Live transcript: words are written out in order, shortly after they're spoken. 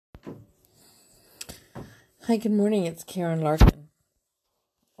Hi, good morning. It's Karen Larkin.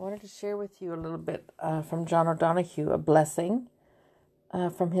 I wanted to share with you a little bit from John O'Donohue, a blessing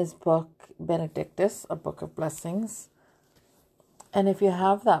from his book, Benedictus, a book of blessings. And if you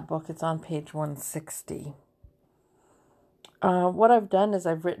have that book, it's on page 160. What I've done is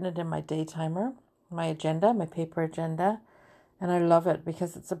I've written it in my day timer, my agenda, my paper agenda, and I love it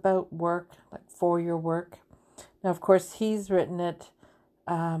because it's about work, like for your work. Now, of course, he's written it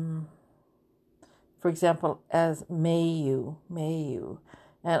for example, as may you.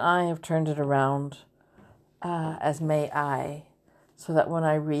 And I have turned it around as may I, so that when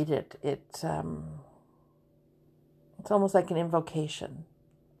I read it, it's almost like an invocation.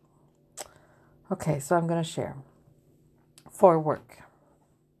 Okay, so I'm going to share. For work.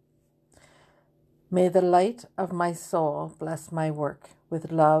 May the light of my soul bless my work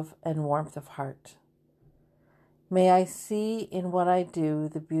with love and warmth of heart. May I see in what I do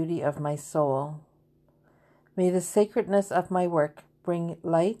the beauty of my soul. May the sacredness of my work bring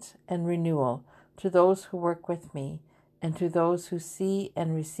light and renewal to those who work with me and to those who see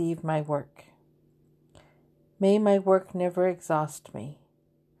and receive my work. May my work never exhaust me.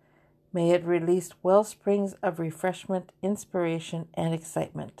 May it release well springs of refreshment, inspiration, and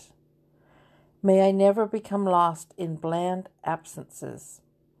excitement. May I never become lost in bland absences.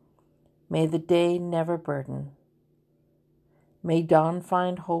 May the day never burden. May dawn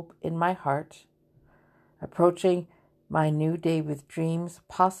find hope in my heart, approaching my new day with dreams,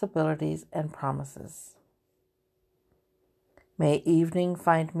 possibilities, and promises. May evening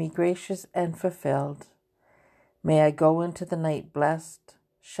find me gracious and fulfilled. May I go into the night blessed,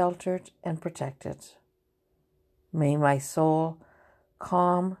 sheltered, and protected. May my soul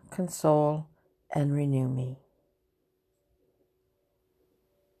calm, console, and renew me.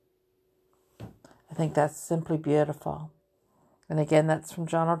 I think that's simply beautiful. And again, that's from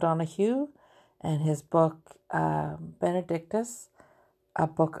John O'Donohue and his book, Benedictus, a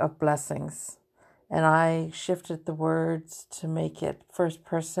book of blessings. And I shifted the words to make it first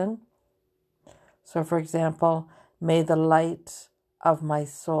person. So, for example, may the light of my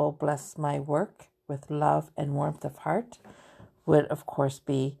soul bless my work with love and warmth of heart would, of course,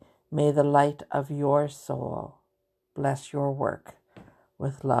 be may the light of your soul bless your work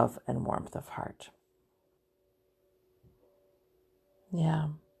with love and warmth of heart. Yeah.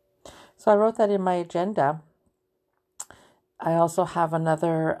 So I wrote that in my agenda. I also have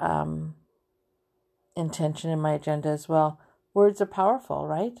another intention in my agenda as well. Words are powerful,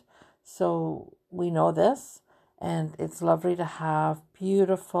 right? So we know this, and it's lovely to have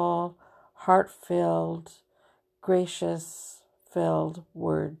beautiful, heart-filled, gracious-filled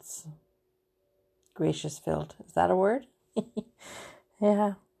words. Gracious-filled. Is that a word?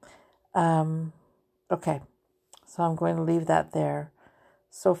 Yeah. Okay. So I'm going to leave that there.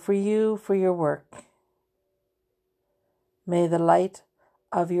 So for you, for your work, may the light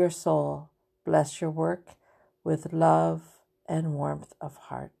of your soul bless your work with love and warmth of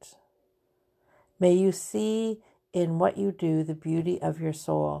heart. May you see in what you do the beauty of your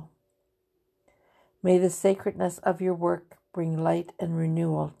soul. May the sacredness of your work bring light and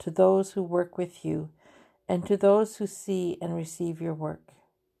renewal to those who work with you and to those who see and receive your work.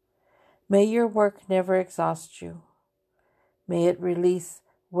 May your work never exhaust you. May it release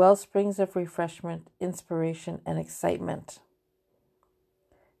well springs of refreshment, inspiration, and excitement.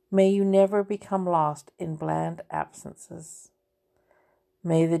 May you never become lost in bland absences.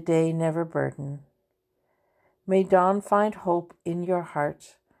 May the day never burden. May dawn find hope in your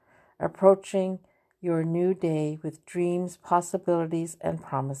heart, approaching your new day with dreams, possibilities, and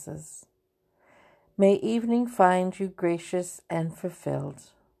promises. May evening find you gracious and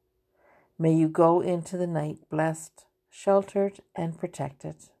fulfilled. May you go into the night blessed, sheltered, and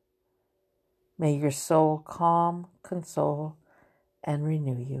protected. May your soul calm, console, and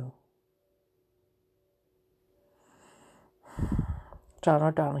renew you. John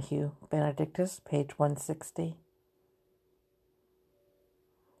O'Donohue, Benedictus, page 160.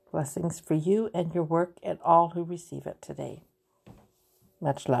 Blessings for you and your work and all who receive it today.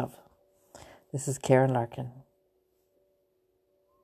 Much love. This is Karen Larkin.